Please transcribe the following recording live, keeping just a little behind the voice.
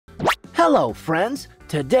Hello friends,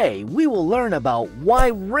 today we will learn about why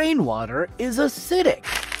rainwater is acidic.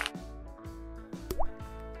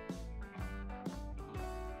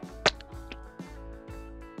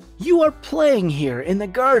 You are playing here in the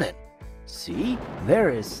garden. See,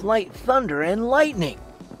 there is slight thunder and lightning.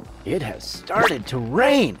 It has started to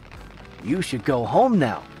rain. You should go home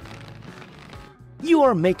now. You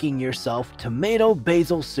are making yourself tomato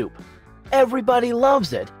basil soup. Everybody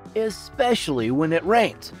loves it, especially when it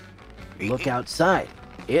rains. Look outside.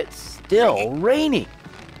 It's still raining.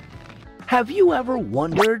 Have you ever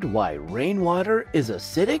wondered why rainwater is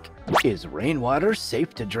acidic? Is rainwater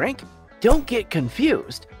safe to drink? Don't get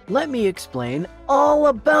confused. Let me explain all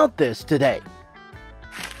about this today.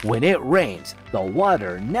 When it rains, the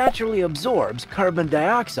water naturally absorbs carbon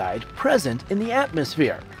dioxide present in the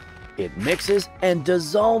atmosphere. It mixes and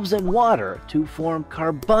dissolves in water to form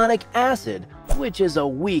carbonic acid, which is a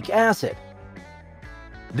weak acid.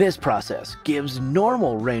 This process gives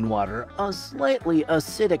normal rainwater a slightly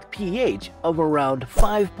acidic pH of around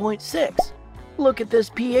 5.6. Look at this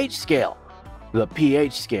pH scale. The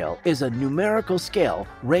pH scale is a numerical scale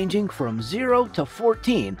ranging from 0 to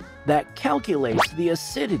 14 that calculates the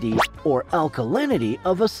acidity or alkalinity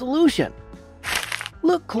of a solution.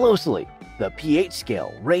 Look closely. The pH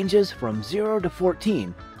scale ranges from 0 to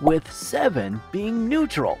 14, with 7 being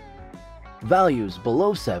neutral. Values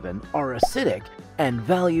below 7 are acidic, and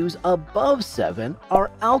values above 7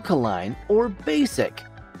 are alkaline or basic.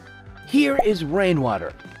 Here is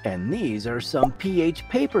rainwater, and these are some pH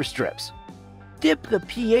paper strips. Dip the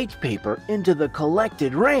pH paper into the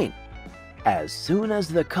collected rain. As soon as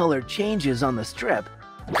the color changes on the strip,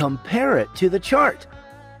 compare it to the chart.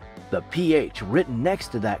 The pH written next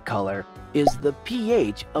to that color is the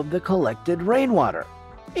pH of the collected rainwater.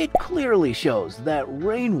 It clearly shows that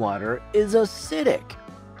rainwater is acidic.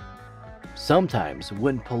 Sometimes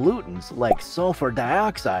when pollutants like sulfur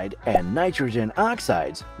dioxide and nitrogen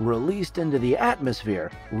oxides released into the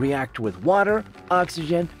atmosphere react with water,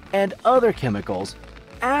 oxygen, and other chemicals,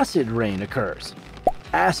 acid rain occurs.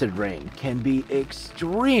 Acid rain can be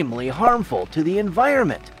extremely harmful to the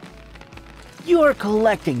environment. You are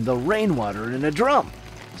collecting the rainwater in a drum.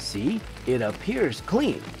 See, it appears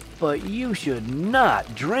clean, but you should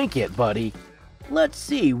not drink it, buddy. Let's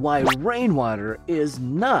see why rainwater is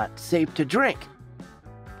not safe to drink.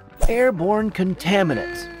 Airborne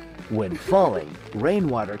contaminants. When falling,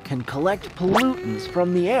 rainwater can collect pollutants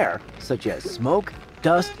from the air, such as smoke,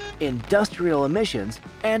 dust, industrial emissions,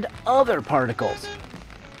 and other particles.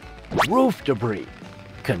 Roof debris.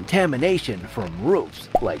 Contamination from roofs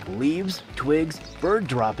like leaves, twigs, bird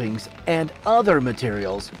droppings, and other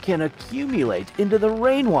materials can accumulate into the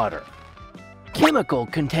rainwater. Chemical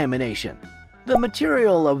contamination. The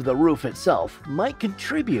material of the roof itself might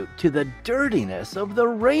contribute to the dirtiness of the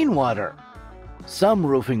rainwater. Some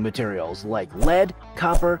roofing materials like lead,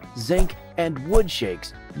 copper, zinc, and wood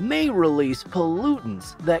shakes may release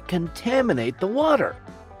pollutants that contaminate the water.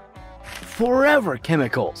 Forever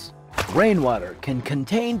chemicals. Rainwater can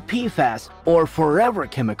contain PFAS or forever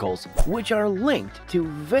chemicals, which are linked to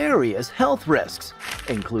various health risks,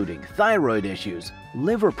 including thyroid issues,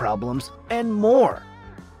 liver problems, and more.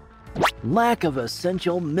 Lack of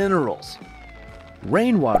essential minerals.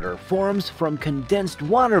 Rainwater forms from condensed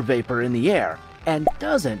water vapor in the air and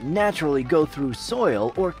doesn't naturally go through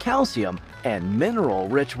soil or calcium and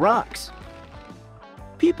mineral-rich rocks.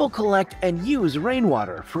 People collect and use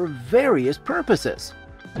rainwater for various purposes.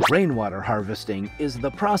 Rainwater harvesting is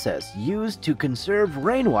the process used to conserve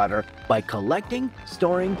rainwater by collecting,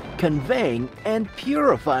 storing, conveying, and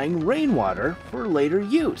purifying rainwater for later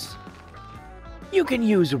use. You can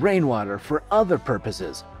use rainwater for other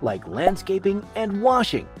purposes like landscaping and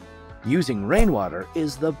washing. Using rainwater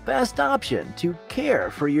is the best option to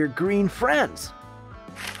care for your green friends.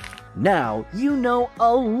 Now you know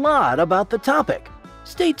a lot about the topic.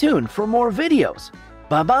 Stay tuned for more videos.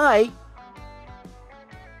 Bye-bye!